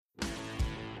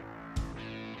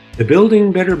The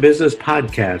Building Better Business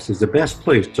podcast is the best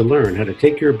place to learn how to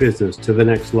take your business to the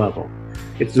next level.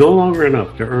 It's no longer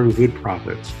enough to earn good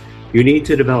profits. You need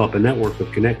to develop a network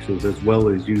of connections as well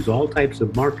as use all types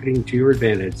of marketing to your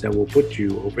advantage that will put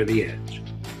you over the edge.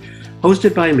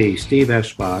 Hosted by me, Steve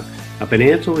Eschbach, a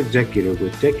financial executive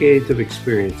with decades of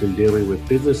experience in dealing with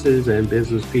businesses and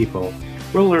business people,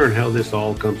 we'll learn how this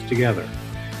all comes together.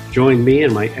 Join me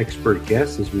and my expert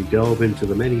guests as we delve into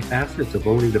the many facets of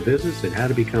owning a business and how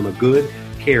to become a good,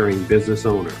 caring business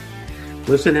owner.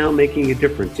 Listen how making a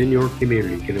difference in your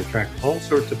community can attract all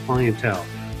sorts of clientele,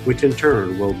 which in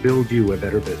turn will build you a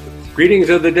better business. Greetings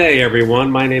of the day,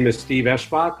 everyone. My name is Steve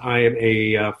Eschbach. I am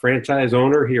a franchise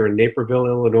owner here in Naperville,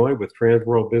 Illinois with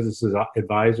Transworld Business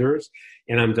Advisors,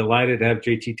 and I'm delighted to have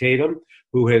JT Tatum,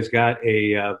 who has got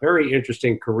a very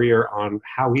interesting career on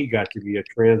how he got to be a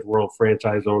Transworld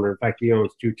franchise owner. In fact, he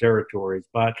owns 2 territories.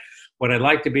 But what I'd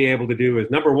like to be able to do is,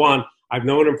 number one, I've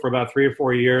known him for about 3 or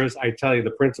 4 years. I tell you,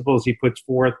 the principles he puts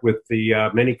forth with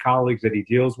the many colleagues that he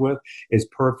deals with is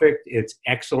perfect. It's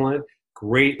excellent.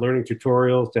 Great learning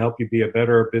tutorials to help you be a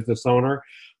better business owner.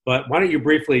 But why don't you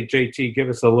briefly, JT, give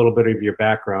us a little bit of your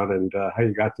background and how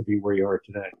you got to be where you are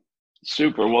today.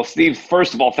 Super. Well, Steve,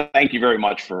 first of all, thank you very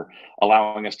much for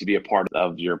allowing us to be a part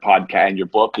of your podcast and your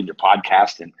book and your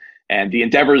podcast and the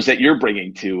endeavors that you're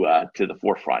bringing to the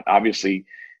forefront. Obviously,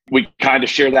 we kind of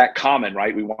share that common,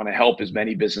 right? We want to help as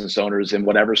many business owners in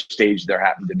whatever stage there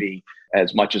happen to be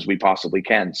as much as we possibly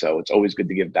can. So it's always good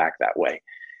to give back that way.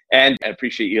 And I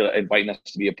appreciate you inviting us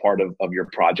to be a part of your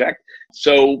project.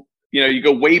 So, you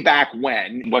go way back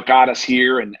when, what got us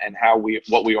here and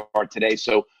what we are today.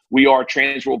 So we are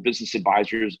Transworld Business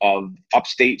Advisors of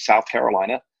upstate South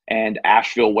Carolina and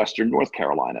Asheville, Western North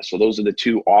Carolina. So those are the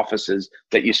 2 offices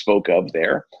that you spoke of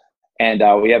there. And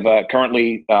we have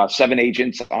currently 7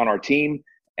 agents on our team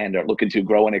and are looking to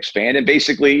grow and expand. And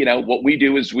basically, what we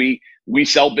do is we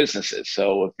sell businesses.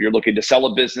 So if you're looking to sell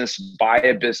a business, buy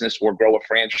a business, or grow a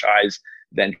franchise,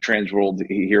 then Transworld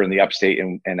here in the upstate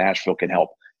and Asheville can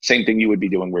help. Same thing you would be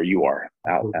doing where you are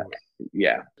out.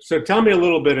 Yeah. So tell me a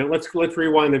little bit, and let's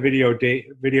rewind the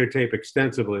videotape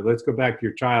extensively. Let's go back to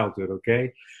your childhood,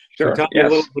 okay? Sure. So tell me a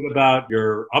little bit about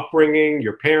your upbringing,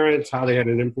 your parents, how they had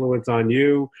an influence on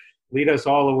you. Lead us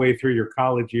all the way through your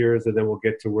college years, and then we'll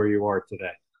get to where you are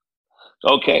today.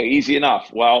 Okay, easy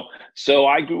enough. Well, so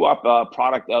I grew up a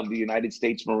product of the United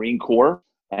States Marine Corps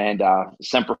and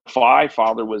Semper Fi.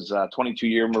 Father was a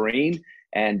 22-year Marine.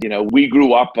 And, we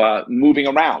grew up moving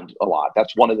around a lot.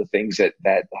 That's one of the things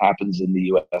that happens in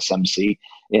the USMC.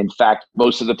 In fact,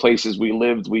 most of the places we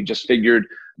lived, we just figured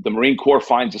the Marine Corps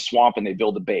finds a swamp and they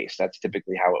build a base. That's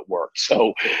typically how it works.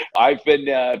 So I've been,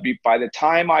 by the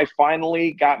time I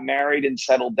finally got married and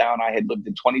settled down, I had lived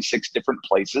in 26 different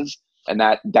places. And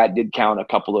that did count a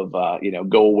couple of,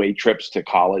 go away trips to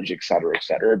college, et cetera, et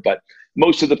cetera. But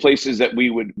most of the places that we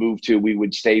would move to, we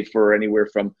would stay for anywhere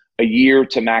from a year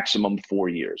to maximum 4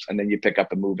 years. And then you pick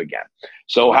up and move again.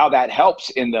 So how that helps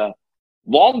in the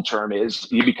long term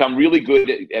is you become really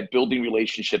good at building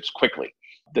relationships quickly.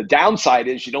 The downside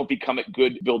is you don't become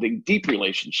good building deep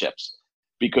relationships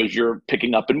because you're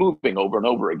picking up and moving over and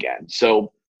over again.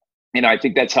 So, I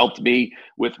think that's helped me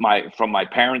from my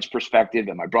parents' perspective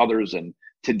and my brothers. And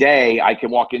today I can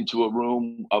walk into a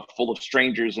room full of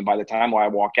strangers. And by the time I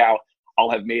walk out, I'll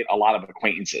have made a lot of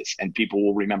acquaintances and people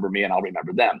will remember me and I'll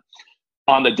remember them.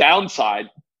 On the downside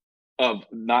of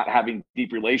not having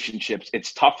deep relationships,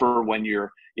 it's tougher when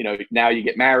you're, now you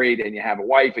get married and you have a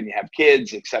wife and you have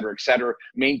kids, et cetera,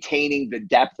 maintaining the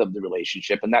depth of the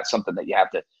relationship. And that's something that you have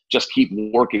to just keep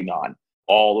working on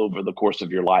all over the course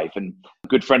of your life. And a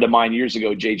good friend of mine years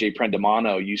ago, JJ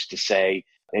Prendamano, used to say,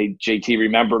 "Hey, JT,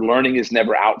 remember, learning is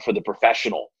never out for the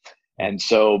professional." And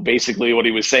so basically what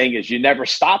he was saying is you never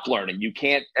stop learning. You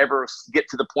can't ever get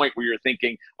to the point where you're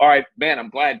thinking, all right, man, I'm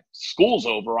glad school's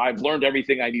over. I've learned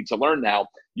everything I need to learn now.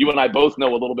 You and I both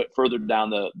know a little bit further down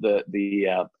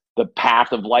the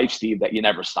path of life, Steve, that you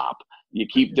never stop. You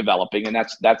keep developing. And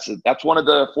that's one of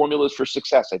the formulas for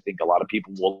success. I think a lot of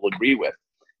people will agree with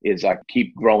is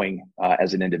keep growing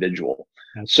as an individual.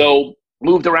 So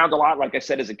moved around a lot, like I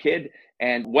said, as a kid,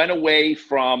 and went away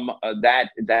from that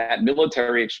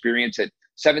military experience at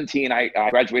 17. I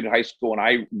graduated high school and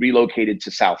I relocated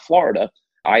to South Florida.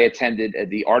 I attended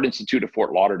the Art Institute of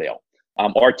Fort Lauderdale.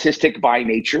 Artistic by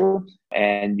nature,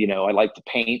 and I like to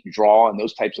paint, draw, and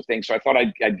those types of things. So I thought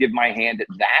I'd give my hand at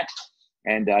that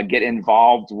and get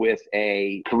involved with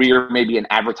a career, maybe in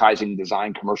advertising,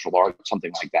 design, commercial art,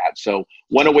 something like that. So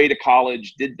went away to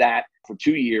college, did that for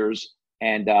 2 years.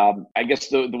 And I guess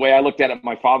the way I looked at it,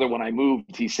 my father, when I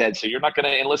moved, he said, "So you're not going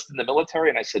to enlist in the military?"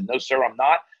 And I said, "No, sir, I'm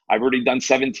not. I've already done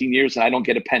 17 years and I don't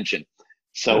get a pension.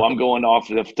 So I'm going off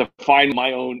to find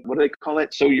my own, what do they call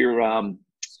it? So your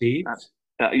seeds.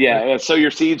 So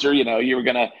your seeds are, you're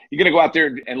gonna go out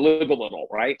there and live a little,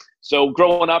 right? So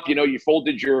growing up, you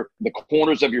folded the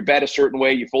corners of your bed a certain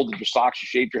way. You folded your socks. You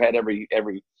shaved your head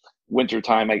every winter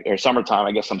time or summertime.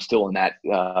 I guess I'm still in that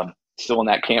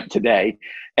camp today.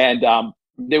 And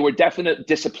there were definite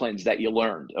disciplines that you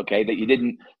learned, okay, that you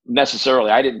didn't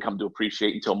necessarily, I didn't come to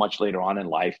appreciate until much later on in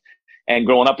life. And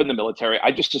growing up in the military,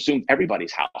 I just assumed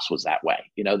everybody's house was that way.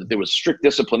 That there was strict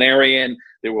disciplinarian.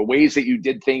 There were ways that you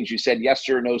did things. You said, yes,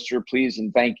 sir, no, sir, please,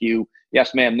 and thank you.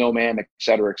 Yes, ma'am, no, ma'am, et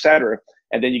cetera, et cetera.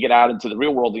 And then you get out into the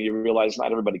real world and you realize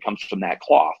not everybody comes from that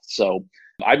cloth. So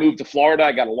I moved to Florida.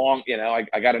 I got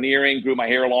I got an earring, grew my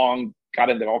hair long, got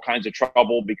into all kinds of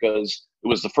trouble because it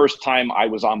was the first time I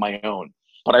was on my own.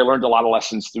 But I learned a lot of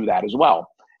lessons through that as well.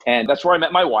 And that's where I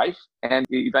met my wife and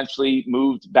eventually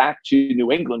moved back to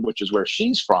New England, which is where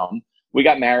she's from. We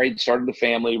got married, started a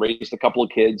family, raised a couple of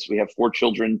kids. We have 4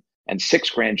 children and 6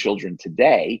 grandchildren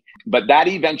today. But that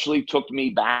eventually took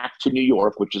me back to New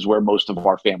York, which is where most of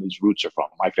our family's roots are from.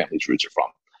 My family's roots are from.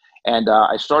 And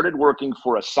I started working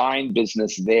for a sign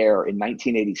business there in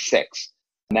 1986.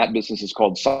 And that business is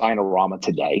called Signorama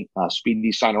today,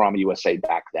 Speedy Signorama USA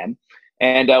back then.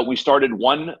 And we started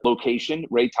one location.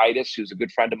 Ray Titus, who's a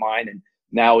good friend of mine and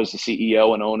now is the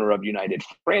CEO and owner of United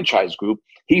Franchise Group.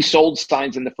 He sold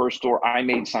signs in the first store. I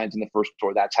made signs in the first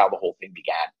store. That's how the whole thing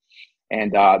began.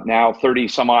 And now 30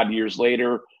 some odd years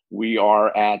later, we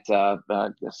are at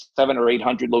 700 or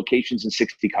 800 locations in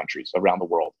 60 countries around the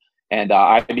world. And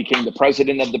I became the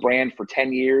president of the brand for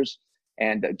 10 years.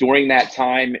 And during that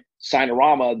time,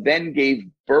 Signorama then gave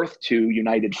birth to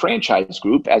United Franchise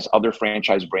Group as other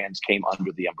franchise brands came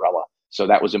under the umbrella. So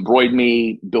that was Embroid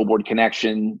Me, Billboard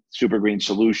Connection, Super Green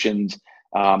Solutions,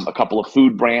 a couple of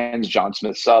food brands, John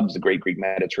Smith Subs, the Great Greek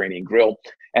Mediterranean Grill,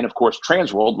 and of course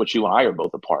Transworld, which you and I are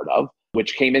both a part of,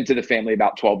 which came into the family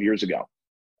about 12 years ago.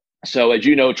 So as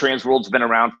you know, Transworld's been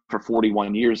around for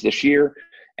 41 years this year.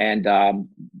 And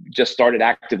just started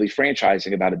actively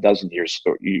franchising about a dozen years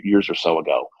or so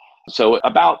ago. So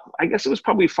about, I guess it was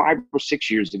probably 5 or 6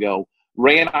 years ago,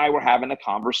 Ray and I were having a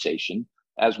conversation,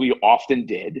 as we often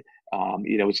did.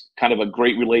 It's kind of a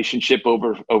great relationship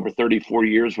over 34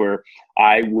 years where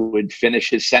I would finish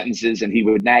his sentences and he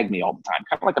would nag me all the time,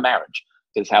 kind of like a marriage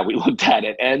is how we looked at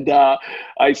it. And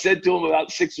I said to him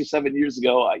about 6 or 7 years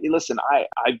ago, listen,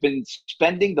 I've been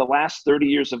spending the last 30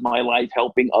 years of my life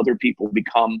helping other people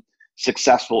become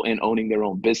successful in owning their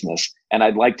own business. And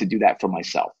I'd like to do that for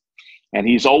myself. And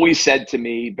he's always said to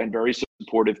me, been very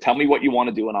supportive, tell me what you want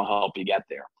to do and I'll help you get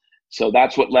there. So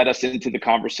that's what led us into the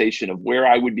conversation of where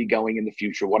I would be going in the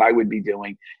future, what I would be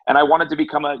doing. And I wanted to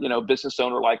become a business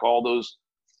owner like all those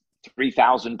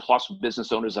 3,000 plus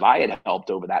business owners that I had helped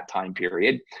over that time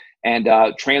period. And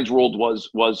Transworld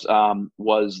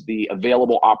was the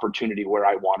available opportunity where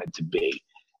I wanted to be.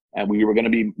 And we were going to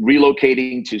be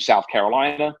relocating to South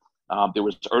Carolina. There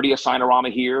was already a Signorama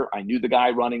here. I knew the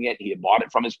guy running it. He had bought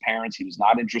it from his parents. He was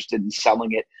not interested in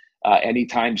selling it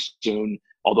anytime soon,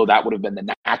 although that would have been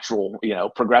the natural,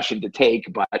 progression to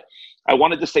take. But I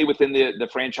wanted to stay within the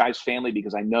franchise family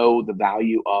because I know the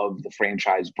value of the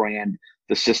franchise brand,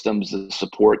 the systems, the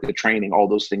support, the training, all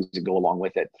those things that go along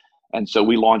with it. And so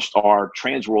we launched our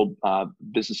Transworld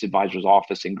Business Advisors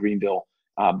office in Greenville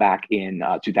back in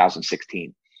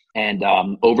 2016. And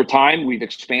over time, we've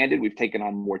expanded. We've taken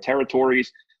on more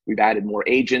territories. We've added more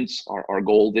agents. Our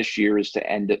goal this year is to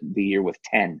end the year with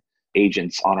 10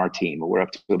 agents on our team. We're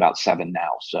up to about 7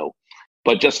 now. So,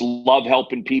 but just love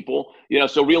helping people.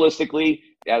 So realistically,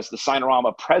 as the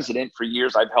Signorama president for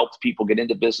years, I've helped people get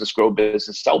into business, grow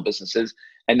business, sell businesses.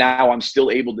 And now I'm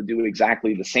still able to do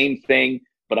exactly the same thing,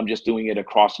 but I'm just doing it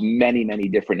across many, many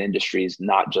different industries,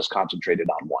 not just concentrated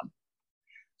on one.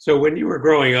 So when you were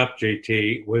growing up,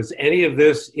 JT, was any of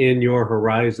this in your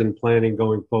horizon planning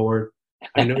going forward?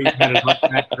 I know you had an art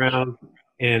background.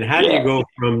 And how do you go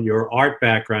from your art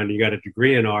background, you got a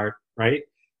degree in art, right?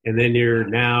 And then you're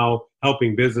now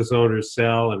helping business owners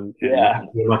sell and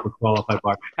come up with qualified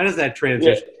bar. How does that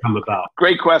transition come about?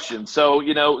 Great question. So,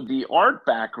 the art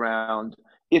background,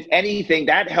 if anything,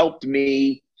 that helped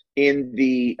me in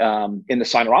the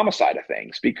Signorama side of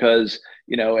things, because,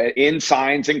 in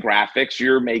signs and graphics,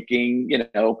 you're making,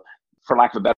 for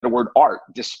lack of a better word, art,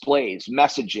 displays,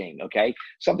 messaging, okay?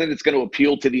 Something that's going to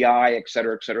appeal to the eye, et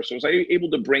cetera, et cetera. So I was able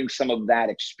to bring some of that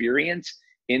experience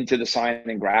into the sign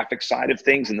and graphic side of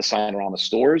things in the Signorama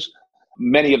stores.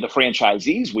 Many of the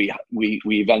franchisees we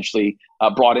eventually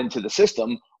brought into the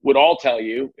system would all tell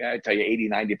you, 80,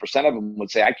 90% of them would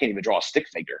say, I can't even draw a stick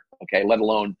figure, okay, let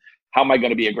alone how am I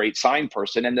going to be a great sign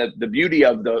person? And the beauty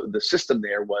of the system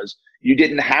there was you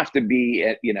didn't have to be,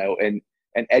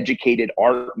 an educated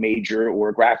art major or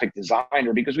a graphic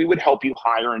designer, because we would help you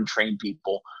hire and train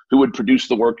people who would produce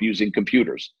the work using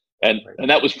computers. And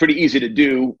that was pretty easy to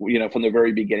do, from the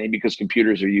very beginning, because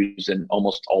computers are used in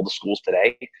almost all the schools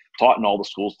today, taught in all the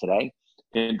schools today.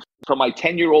 And from my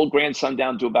 10-year-old grandson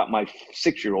down to about my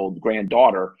 6-year-old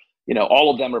granddaughter,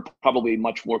 all of them are probably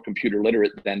much more computer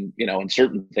literate than, in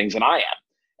certain things than I am.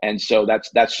 And so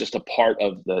that's just a part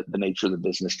of the nature of the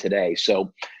business today.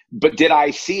 So, but did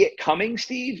I see it coming,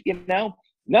 Steve?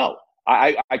 No.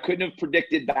 I couldn't have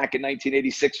predicted back in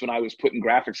 1986 when I was putting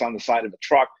graphics on the side of a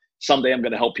truck, someday I'm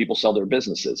going to help people sell their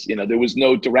businesses. There was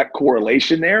no direct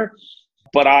correlation there.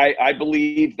 But I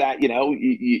believe that,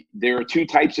 there are two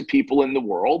types of people in the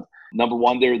world. Number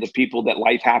one, they're the people that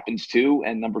life happens to.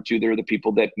 And number two, they're the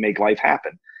people that make life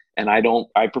happen. And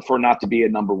I prefer not to be a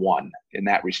number one in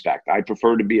that respect. I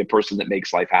prefer to be a person that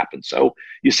makes life happen. So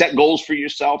you set goals for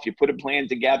yourself, you put a plan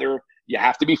together. You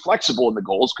have to be flexible in the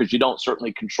goals, because you don't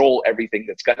certainly control everything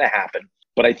that's going to happen.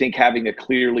 But I think having a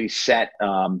clearly set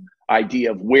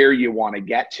idea of where you want to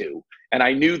get to. And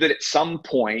I knew that at some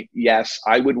point, yes,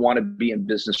 I would want to be in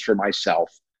business for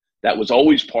myself. That was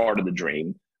always part of the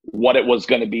dream. What it was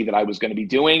going to be that I was going to be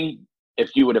doing,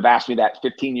 if you would have asked me that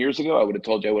 15 years ago, I would have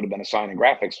told you I would have been a sign and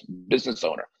graphics business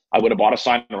owner. I would have bought a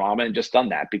Signorama and just done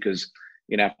that, because,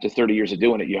 after 30 years of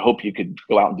doing it, you hope you could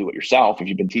go out and do it yourself if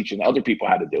you've been teaching other people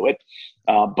how to do it.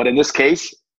 But in this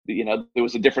case, there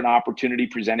was a different opportunity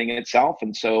presenting itself.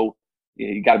 And so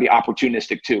you got to be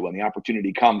opportunistic too. When the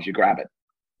opportunity comes, you grab it.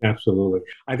 Absolutely.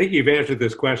 I think you've answered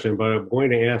this question, but I'm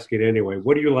going to ask it anyway.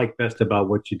 What do you like best about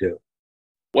what you do?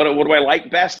 What do I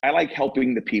like best? I like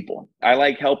helping the people. I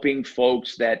like helping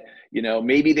folks that,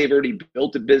 maybe they've already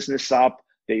built a business up.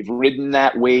 They've ridden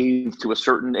that wave to a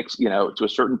certain, to a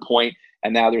certain point.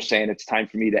 And now they're saying it's time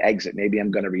for me to exit. Maybe I'm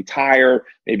going to retire.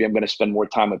 Maybe I'm going to spend more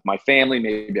time with my family.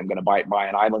 Maybe I'm going to buy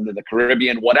an island in the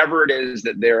Caribbean, whatever it is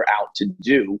that they're out to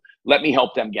do. Let me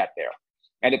help them get there.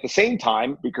 And at the same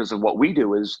time, because of what we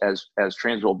do as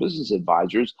Transworld Business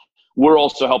Advisors, we're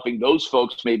also helping those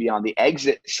folks maybe on the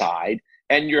exit side,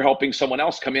 and you're helping someone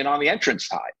else come in on the entrance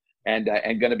side, and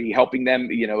going to be helping them,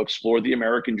 explore the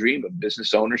American dream of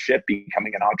business ownership,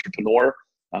 becoming an entrepreneur,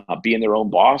 being their own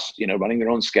boss, running their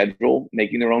own schedule,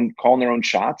 calling their own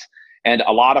shots. And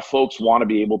a lot of folks want to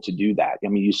be able to do that. I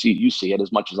mean, you see it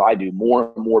as much as I do.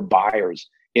 More and more buyers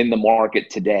in the market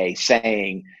today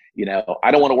saying,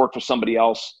 I don't want to work for somebody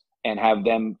else and have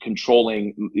them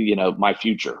controlling, my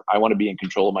future. I want to be in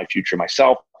control of my future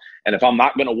myself. And if I'm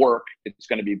not going to work, it's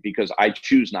going to be because I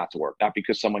choose not to work, not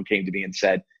because someone came to me and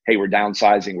said, hey, we're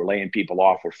downsizing, we're laying people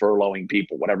off, we're furloughing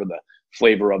people, whatever the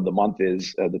flavor of the month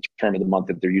is, the term of the month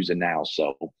that they're using now.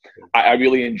 So I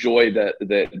really enjoy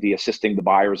the assisting the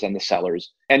buyers and the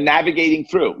sellers and navigating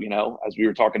through, as we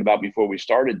were talking about before we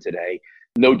started today,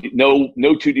 no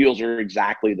two deals are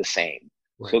exactly the same.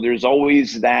 Right. So there's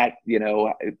always that,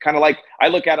 kind of like, I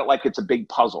look at it like it's a big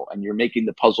puzzle and you're making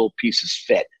the puzzle pieces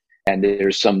fit. And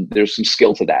there's some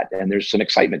skill to that, and there's some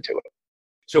excitement to it.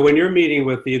 So when you're meeting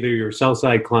with either your sell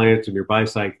side clients or your buy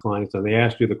side clients, and they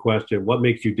ask you the question, what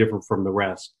makes you different from the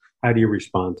rest? How do you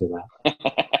respond to that?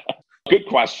 Good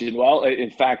question. Well,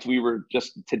 in fact, we were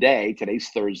just today's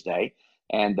Thursday,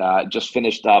 and just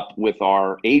finished up with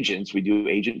our agents. We do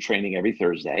agent training every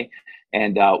Thursday.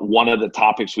 And one of the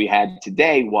topics we had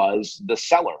today was the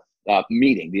seller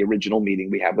meeting, the original meeting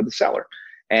we had with the seller.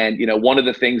 And, one of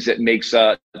the things that makes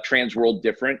Transworld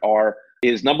different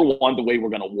is number one, the way we're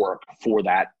going to work for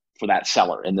that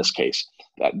seller in this case.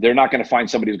 They're not going to find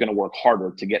somebody who's going to work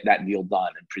harder to get that deal done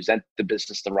and present the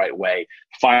business the right way,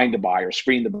 find the buyer,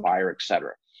 screen the buyer, et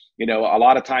cetera. A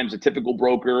lot of times a typical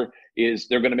broker is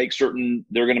they're going to take certain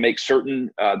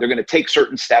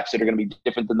steps that are going to be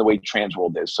different than the way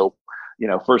Transworld is. So,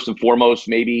 first and foremost,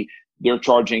 maybe they're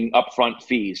charging upfront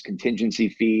fees, contingency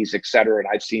fees, et cetera. And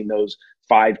I've seen those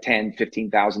 $5,000,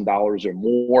 $10,000, $15,000 or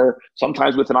more,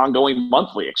 sometimes with an ongoing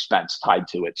monthly expense tied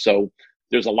to it. So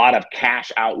there's a lot of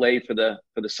cash outlay for the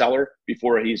seller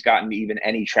before he's gotten even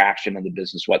any traction in the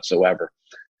business whatsoever.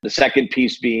 The second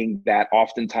piece being that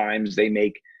oftentimes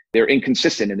they're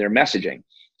inconsistent in their messaging.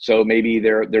 So maybe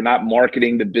they're not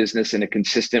marketing the business in a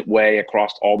consistent way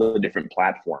across all the different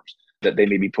platforms that they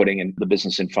may be putting in the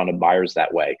business in front of buyers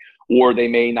that way, or they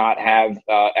may not have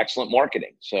excellent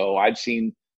marketing. So I've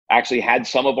actually had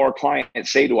some of our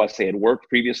clients say to us they had worked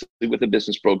previously with a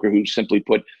business broker who simply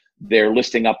put their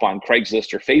listing up on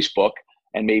Craigslist or Facebook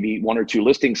and maybe one or two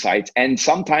listing sites, and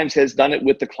sometimes has done it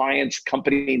with the client's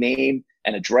company name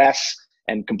and address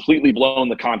and completely blown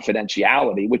the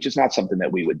confidentiality, which is not something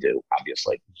that we would do,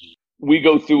 obviously. We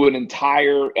go through an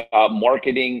entire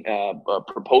marketing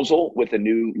proposal with a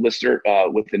new lister,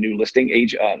 with a new listing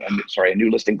a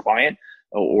new listing client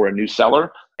or a new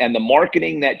seller. And the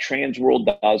marketing that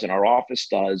Transworld does and our office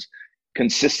does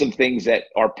consists of things that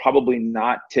are probably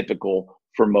not typical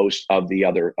for most of the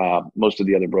other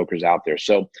brokers out there.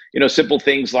 So, simple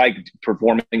things like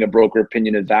performing a broker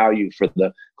opinion of value for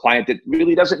the client that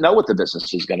really doesn't know what the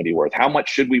business is going to be worth. How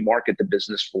much should we market the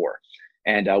business for?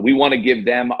 And we want to give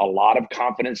them a lot of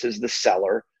confidence as the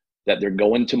seller that they're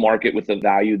going to market with a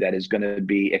value that is going to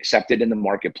be accepted in the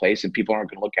marketplace, and people aren't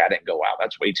going to look at it and go, wow,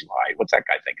 that's way too high. What's that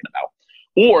guy thinking about?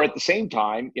 Or at the same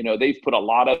time, they've put a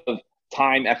lot of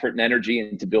time, effort, and energy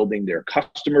into building their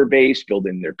customer base,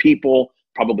 building their people,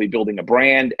 probably building a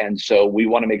brand. And so we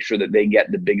want to make sure that they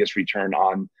get the biggest return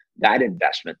on that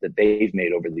investment that they've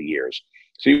made over the years.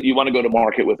 So you want to go to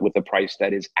market with a price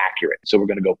that is accurate. So we're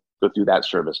going to go through that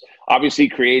service. Obviously,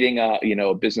 creating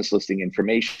a business listing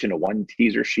information, a one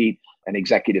teaser sheet, an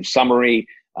executive summary.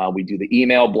 We do the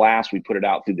email blast. We put it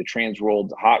out through the Transworld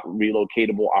Hot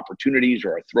Relocatable Opportunities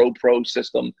or our Throw Pro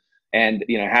system. And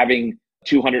having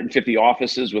 250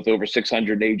 offices with over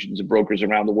 600 agents and brokers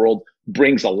around the world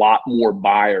brings a lot more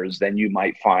buyers than you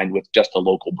might find with just a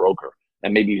local broker.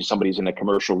 And maybe somebody's in the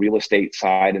commercial real estate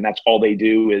side, and that's all they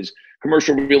do is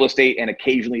commercial real estate, and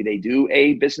occasionally they do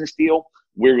a business deal.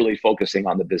 We're really focusing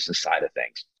on the business side of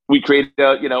things. We create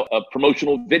a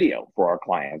promotional video for our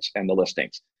clients and the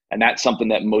listings, and that's something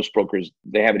that most brokers,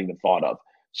 they haven't even thought of.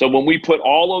 So when we put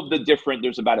all of the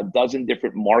there's about a dozen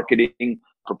different marketing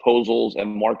proposals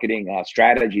and marketing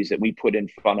strategies that we put in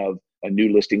front of a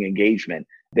new listing engagement,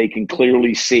 they can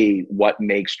clearly see what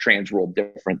makes Transworld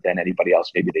different than anybody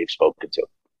else maybe they've spoken to.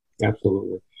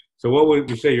 Absolutely. So what would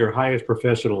you say your highest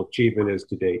professional achievement is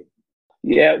to date?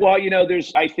 Yeah, well,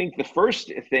 I think the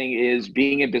first thing is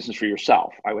being in business for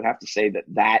yourself. I would have to say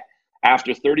that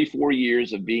after 34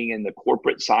 years of being in the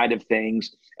corporate side of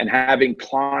things and having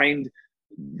climbed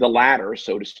the ladder,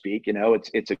 so to speak,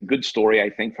 it's a good story, I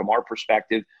think, from our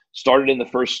perspective. Started in the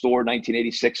first store,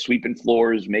 1986, sweeping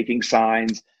floors, making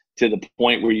signs, to the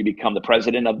point where you become the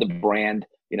president of the brand,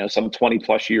 some 20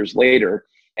 plus years later.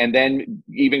 And then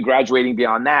even graduating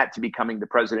beyond that to becoming the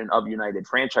president of United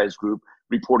Franchise Group,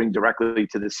 reporting directly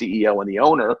to the CEO and the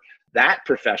owner. That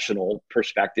professional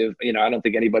perspective, I don't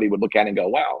think anybody would look at it and go,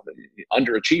 wow,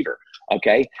 underachiever.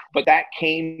 Okay. But that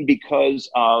came because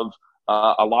of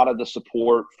a lot of the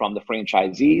support from the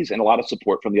franchisees and a lot of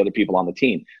support from the other people on the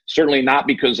team. Certainly not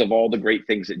because of all the great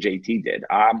things that JT did.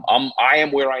 I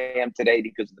am where I am today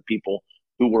because of the people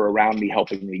who were around me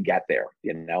helping me get there,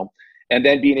 and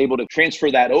then being able to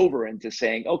transfer that over into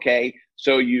saying, okay,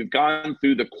 so you've gone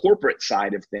through the corporate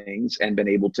side of things and been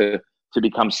able to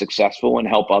become successful and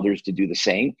help others to do the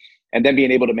same. And then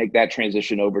being able to make that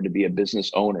transition over to be a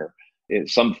business owner.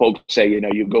 Some folks say,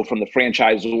 you go from the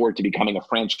franchisor to becoming a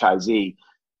franchisee.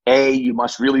 A, you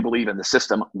must really believe in the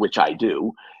system, which I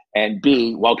do. And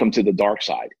B, welcome to the dark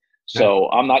side. So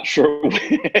I'm not sure.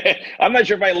 I'm not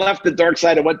sure if I left the dark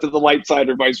side and went to the light side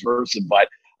or vice versa. But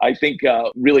I think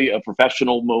really a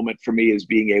professional moment for me is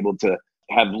being able to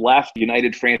have left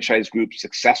United Franchise Group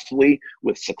successfully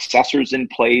with successors in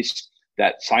place,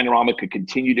 that Signarama could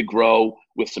continue to grow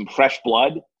with some fresh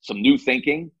blood, some new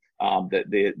thinking.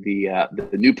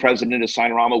 The new president of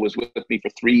Signarama was with me for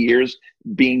 3 years,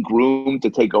 being groomed to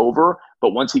take over.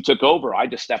 But once he took over, I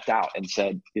just stepped out and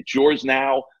said, it's yours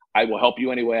now. I will help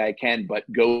you any way I can, but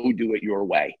go do it your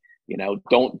way. You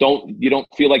don't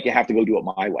feel like you have to go do it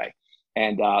my way.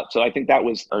 And so I think that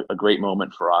was a great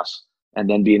moment for us. And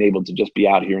then being able to just be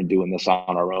out here and doing this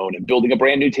on our own and building a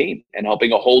brand new team and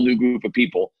helping a whole new group of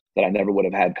people that I never would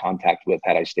have had contact with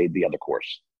had I stayed the other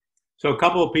course. So a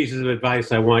couple of pieces of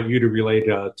advice I want you to relay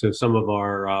to some of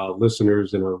our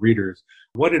listeners and our readers.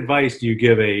 What advice do you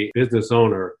give a business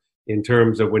owner in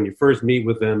terms of when you first meet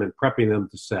with them and prepping them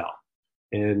to sell?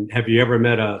 And have you ever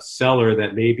met a seller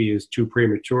that maybe is too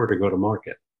premature to go to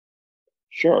market?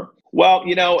 Sure. Well,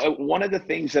 one of the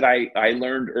things that I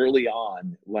learned early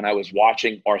on when I was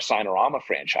watching our Signarama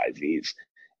franchisees,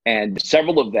 and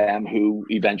several of them who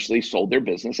eventually sold their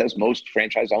business, as most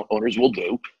franchise owners will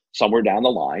do somewhere down the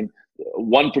line.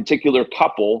 One particular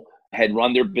couple had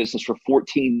run their business for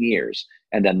 14 years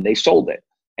and then they sold it.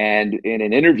 And in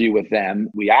an interview with them,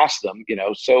 we asked them,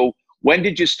 so when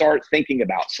did you start thinking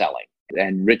about selling?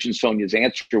 And Rich and Sonia's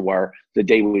answer were the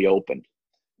day we opened.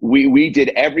 We did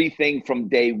everything from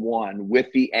day one with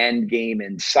the end game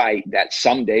in sight that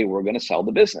someday we're going to sell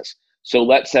the business. So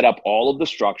let's set up all of the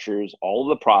structures, all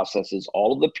of the processes,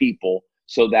 all of the people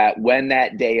so that when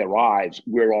that day arrives,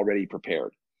 we're already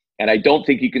prepared. And I don't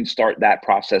think you can start that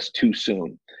process too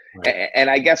soon. Right. And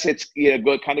I guess it's, it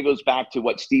kind of goes back to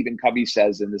what Stephen Covey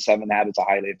says in the 7 Habits of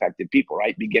Highly Effective People,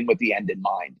 right? Begin with the end in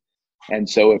mind. And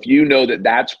so if you know that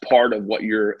that's part of what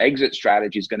your exit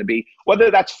strategy is going to be,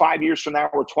 whether that's 5 years from now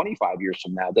or 25 years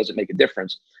from now, doesn't make a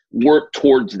difference. Work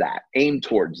towards that, aim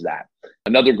towards that.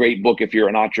 Another great book, if you're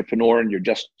an entrepreneur and you're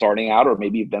just starting out, or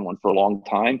maybe you've been one for a long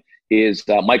time, is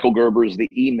Michael Gerber's The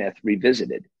E-Myth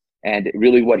Revisited. And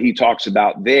really what he talks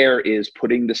about there is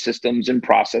putting the systems and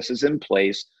processes in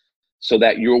place so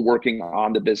that you're working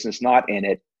on the business, not in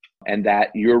it, and that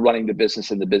you're running the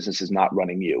business and the business is not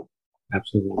running you.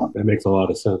 Absolutely. That makes a lot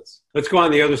of sense. Let's go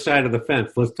on the other side of the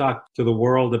fence. Let's talk to the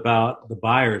world about the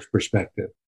buyer's perspective.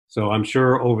 So I'm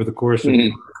sure over the course of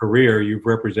your career, you've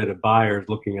represented buyers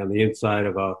looking on the inside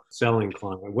of a selling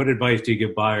client. What advice do you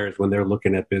give buyers when they're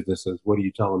looking at businesses? What do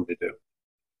you tell them to do?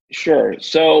 Sure.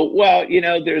 So, well,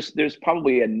 there's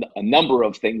probably a number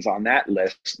of things on that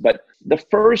list. But the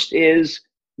first is,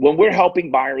 when we're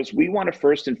helping buyers, we want to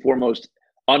first and foremost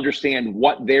understand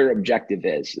what their objective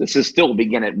is. This is still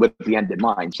beginning with the end in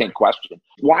mind, same question.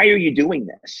 Why are you doing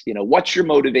this? What's your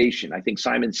motivation? I think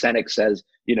Simon Sinek says,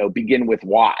 begin with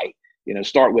why,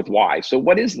 start with why. So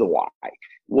what is the why?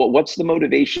 Well, what's the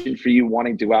motivation for you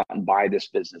wanting to go out and buy this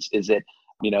business? Is it,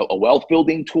 a wealth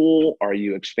building tool? Are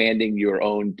you expanding your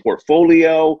own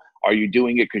portfolio? Are you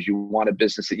doing it because you want a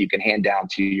business that you can hand down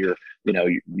to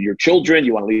your children?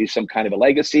 You want to leave some kind of a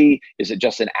legacy? Is it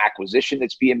just an acquisition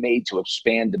that's being made to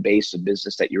expand the base of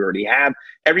business that you already have?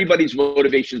 Everybody's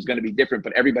motivation is going to be different,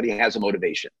 but everybody has a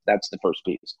motivation. That's the first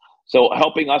piece. So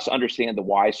helping us understand the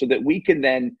why so that we can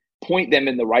then point them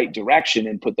in the right direction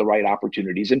and put the right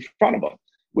opportunities in front of them,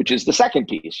 which is the second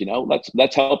piece.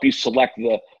 Let's help you select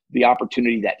the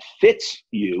opportunity that fits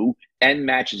you and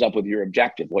matches up with your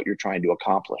objective, what you're trying to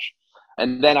accomplish.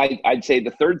 And then I'd say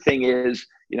the third thing is,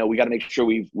 we got to make sure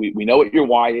we know what your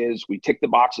why is. We tick the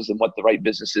boxes and what the right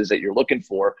business is that you're looking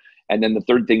for. And then the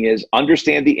third thing is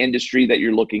understand the industry that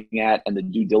you're looking at and the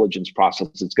due diligence process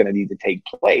that's going to need to take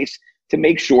place to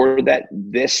make sure that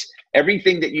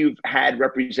everything that you've had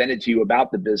represented to you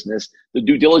about the business, the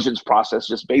due diligence process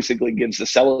just basically gives the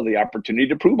seller the opportunity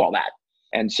to prove all that.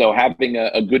 And so having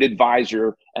a good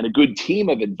advisor and a good team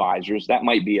of advisors, that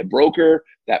might be a broker,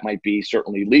 that might be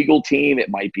certainly legal team, it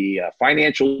might be a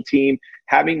financial team,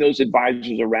 having those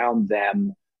advisors around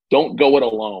them. Don't go it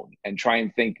alone and try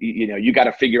and think, you got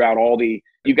to figure out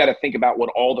you got to think about what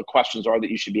all the questions are that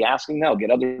you should be asking. Now,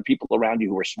 get other people around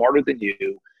you who are smarter than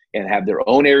you and have their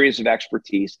own areas of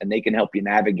expertise, and they can help you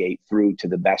navigate through to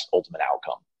the best ultimate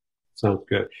outcome. Sounds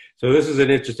good. So this is an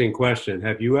interesting question.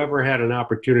 Have you ever had an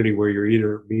opportunity where you're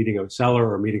either meeting a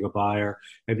seller or meeting a buyer?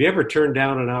 Have you ever turned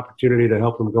down an opportunity to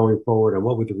help them going forward? And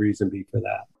what would the reason be for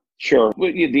that? Sure.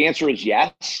 Well, the answer is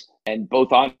yes, and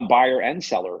both on buyer and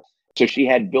seller. So she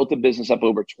had built a business up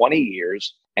over 20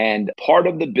 years, and part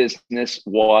of the business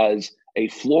was a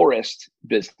florist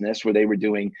business where they were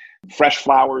doing fresh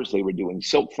flowers, they were doing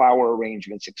silk flower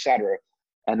arrangements, et cetera.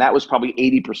 And that was probably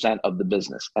 80% of the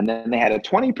business. And then they had a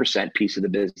 20% piece of the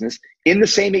business in the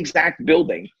same exact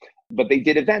building, but they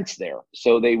did events there.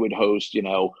 So they would host,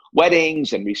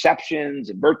 weddings and receptions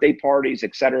and birthday parties,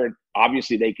 et cetera.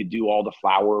 Obviously, they could do all the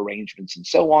flower arrangements and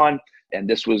so on. And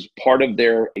this was part of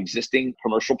their existing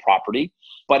commercial property,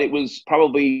 but it was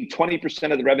probably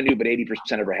 20% of the revenue, but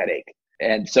 80% of her headache.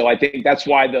 And so I think that's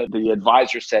why the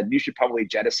advisor said, you should probably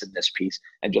jettison this piece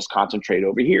and just concentrate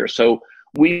over here. So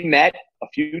we met a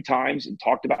few times and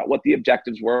talked about what the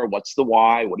objectives were, what's the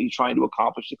why, what are you trying to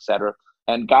accomplish, et cetera,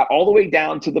 and got all the way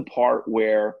down to the part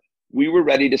where we were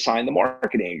ready to sign the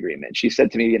marketing agreement. She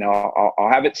said to me, I'll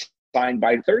have it signed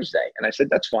by Thursday. And I said,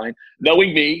 that's fine.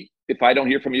 Knowing me, if I don't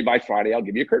hear from you by Friday, I'll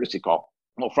give you a courtesy call.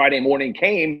 Well, Friday morning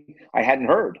came, I hadn't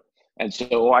heard. And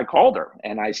so I called her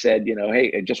and I said,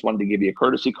 hey, I just wanted to give you a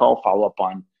courtesy call, follow up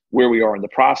on where we are in the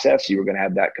process. You were going to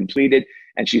have that completed.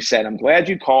 And she said, I'm glad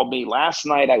you called me. Last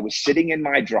night, I was sitting in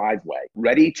my driveway,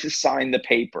 ready to sign the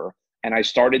paper, and I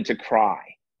started to cry.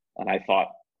 And I thought,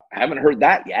 I haven't heard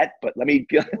that yet, but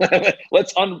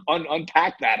let's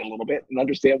unpack that a little bit and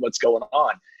understand what's going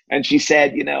on. And she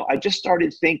said, I just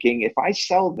started thinking, if I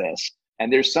sell this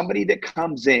and there's somebody that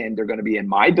comes in, they're going to be in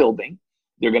my building,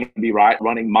 they're going to be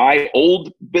running my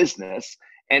old business.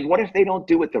 And what if they don't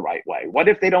do it the right way? What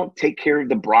if they don't take care of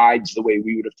the brides the way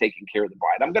we would have taken care of the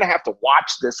bride? I'm going to have to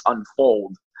watch this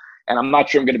unfold. And I'm not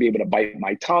sure I'm going to be able to bite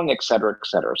my tongue, et cetera, et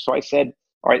cetera. So I said,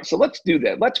 all right, so let's do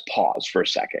that. Let's pause for a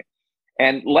second.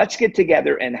 And let's get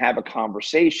together and have a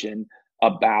conversation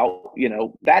about,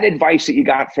 that advice that you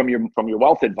got from your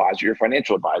wealth advisor, your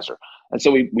financial advisor. And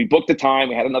so we booked the time,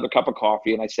 we had another cup of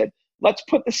coffee, and I said, let's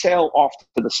put the sale off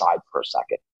to the side for a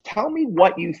second. Tell me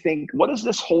what you think, what does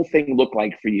this whole thing look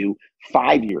like for you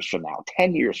 5 years from now,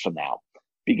 10 years from now?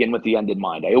 Begin with the end in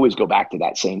mind. I always go back to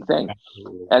that same thing.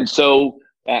 Absolutely. And so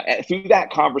through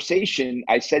that conversation,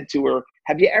 I said to her,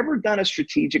 have you ever done a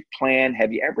strategic plan?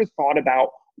 Have you ever thought about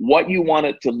what you want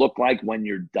it to look like when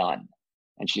you're done?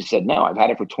 And she said, no, I've had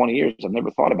it for 20 years. I've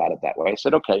never thought about it that way. I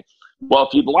said, okay, well,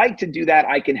 if you'd like to do that,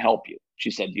 I can help you.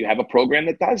 She said, do you have a program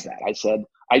that does that? I said,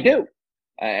 I do.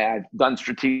 I've done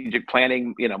strategic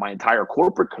planning, my entire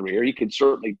corporate career. You can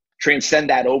certainly transcend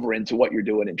that over into what you're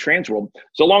doing in Transworld.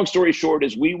 So long story short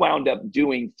is we wound up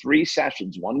doing 3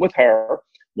 sessions, one with her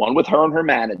and her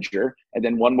manager, and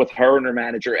then one with her and her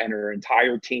manager and her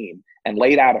entire team, and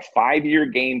laid out a 5-year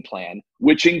game plan,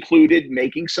 which included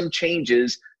making some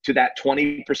changes to that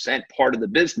 20% part of the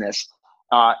business.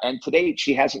 And to date,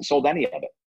 she hasn't sold any of it.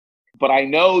 But I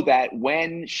know that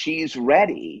when she's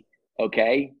ready,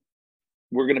 okay,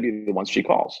 we're going to be the ones she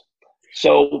calls.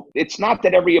 So it's not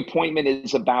that every appointment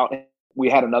is about, we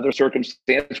had another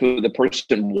circumstance where the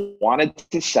person wanted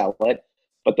to sell it,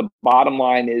 but the bottom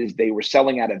line is they were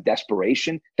selling out of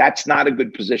desperation. That's not a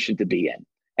good position to be in.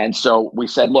 And so we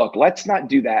said, look, let's not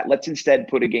do that. Let's instead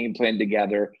put a game plan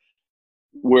together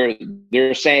where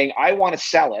they're saying, I want to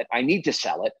sell it. I need to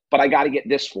sell it, but I got to get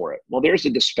this for it. Well, there's a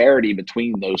disparity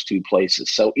between those two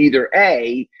places. So either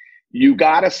A, you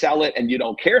got to sell it and you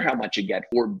don't care how much you get,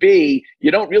 or B,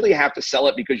 you don't really have to sell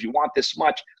it because you want this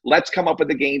much. Let's come up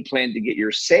with a game plan to get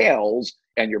your sales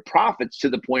and your profits to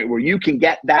the point where you can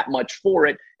get that much for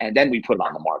it, and then we put it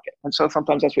on the market. And so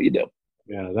sometimes that's what you do.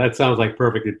 Yeah, that sounds like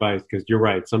perfect advice, because you're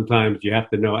right. Sometimes you have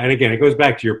to know. And again, it goes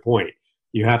back to your point.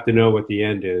 You have to know what the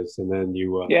end is, and then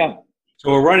you yeah.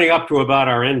 So we're running up to about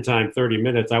our end time, 30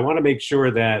 minutes. I want to make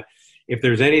sure that if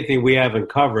there's anything we haven't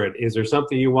covered, is there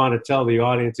something you want to tell the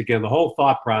audience? Again, the whole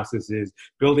thought process is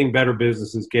building better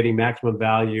businesses, getting maximum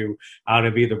value out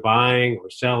of either buying or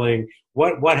selling.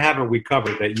 What haven't we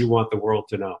covered that you want the world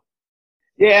to know?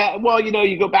 Yeah, well,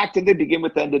 you go back to the begin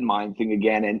with end in mind thing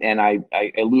again, and I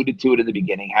alluded to it in the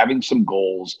beginning, having some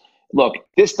goals. Look,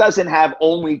 this doesn't have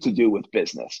only to do with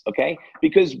business, okay?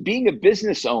 Because being a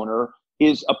business owner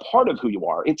is a part of who you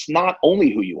are. It's not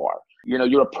only who you are.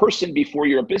 You're a person before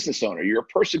you're a business owner. You're a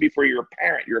person before you're a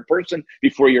parent. You're a person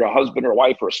before you're a husband or a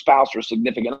wife or a spouse or a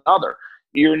significant other.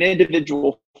 You're an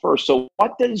individual first. So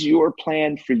what does your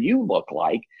plan for you look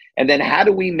like? And then how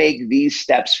do we make these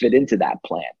steps fit into that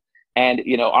plan? And,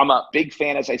 I'm a big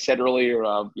fan, as I said earlier,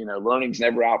 of, learning's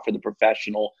never out for the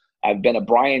professional. I've been a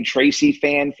Brian Tracy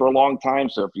fan for a long time.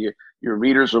 So if your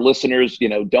readers or listeners,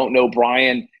 don't know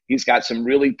Brian, he's got some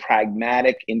really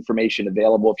pragmatic information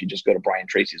available if you just go to Brian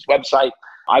Tracy's website.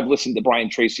 I've listened to Brian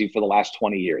Tracy for the last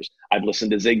 20 years. I've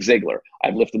listened to Zig Ziglar.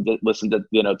 I've listened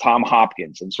to Tom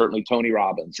Hopkins and certainly Tony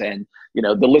Robbins. And,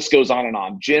 the list goes on and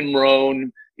on. Jim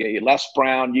Rohn, Les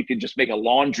Brown, you can just make a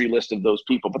laundry list of those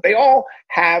people. But they all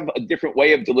have a different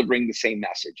way of delivering the same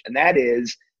message. And that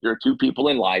is, there are 2 people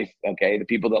in life, okay? The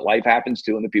people that life happens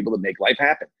to and the people that make life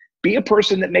happen. Be a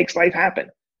person that makes life happen.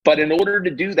 But in order to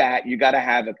do that, you got to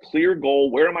have a clear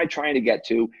goal. Where am I trying to get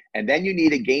to? And then you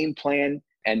need a game plan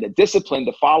and the discipline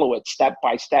to follow it step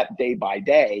by step, day by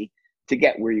day, to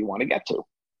get where you want to get to.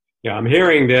 Yeah, I'm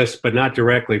hearing this, but not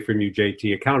directly from you,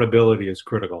 JT. Accountability is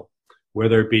critical,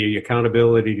 whether it be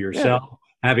accountability to yourself,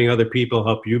 having other people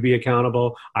help you be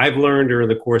accountable. I've learned during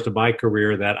the course of my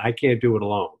career that I can't do it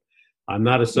alone. I'm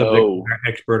not a subject matter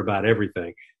expert about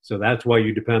everything. So that's why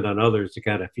you depend on others to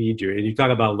kind of feed you. And you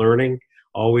talk about learning,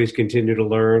 always continue to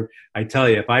learn. I tell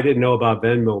you, if I didn't know about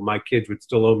Venmo, my kids would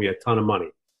still owe me a ton of money.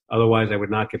 Otherwise, I would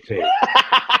not get paid.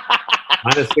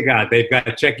 Honest to God, they've got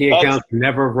checking accounts,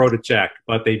 never wrote a check,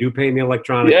 but they do pay me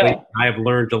electronically. Yeah. I have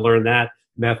learned to learn that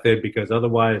method because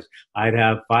otherwise I'd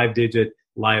have 5-digit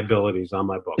liabilities on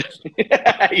my books.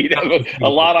 You'd have a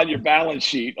lot on your balance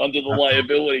sheet under the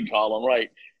liability column,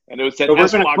 right? And it was said, so we're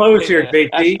going to close here,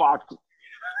 JT.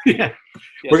 Yeah.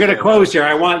 We're going to close here.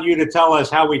 I want you to tell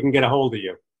us how we can get a hold of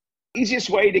you. Easiest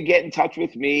way to get in touch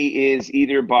with me is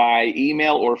either by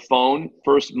email or phone.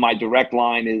 First, my direct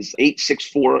line is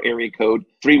 864 area code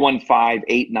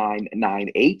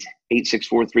 315-8998,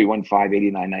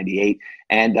 864-315-8998.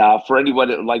 And for anyone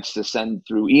that likes to send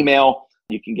through email,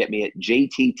 you can get me at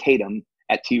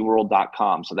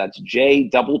jttatum@tworld.com. So that's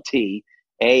JTT,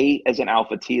 A as in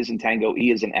alpha, T as in tango,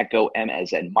 E as in echo, M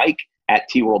as in Mike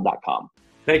 @tworld.com.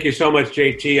 Thank you so much,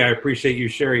 JT. I appreciate you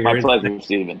sharing your insight. My pleasure,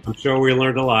 Stephen. I'm sure we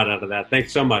learned a lot out of that.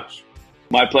 Thanks so much.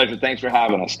 My pleasure. Thanks for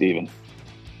having us, Stephen.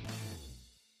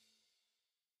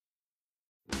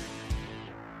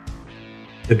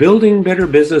 The Building Better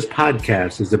Business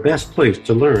podcast is the best place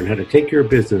to learn how to take your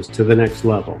business to the next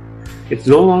level. It's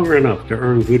no longer enough to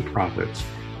earn good profits.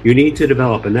 You need to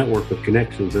develop a network of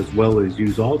connections as well as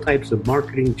use all types of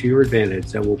marketing to your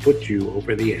advantage that will put you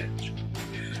over the edge.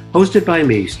 Hosted by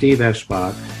me, Steve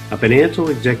Eschbach, a financial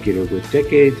executive with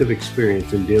decades of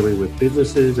experience in dealing with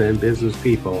businesses and business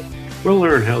people, we'll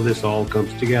learn how this all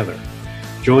comes together.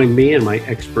 Join me and my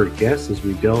expert guests as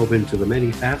we delve into the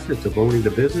many facets of owning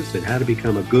the business and how to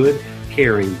become a good,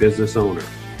 caring business owner.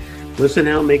 Listen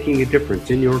how making a difference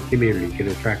in your community can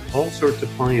attract all sorts of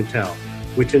clientele,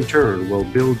 which in turn will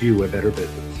build you a better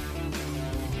business.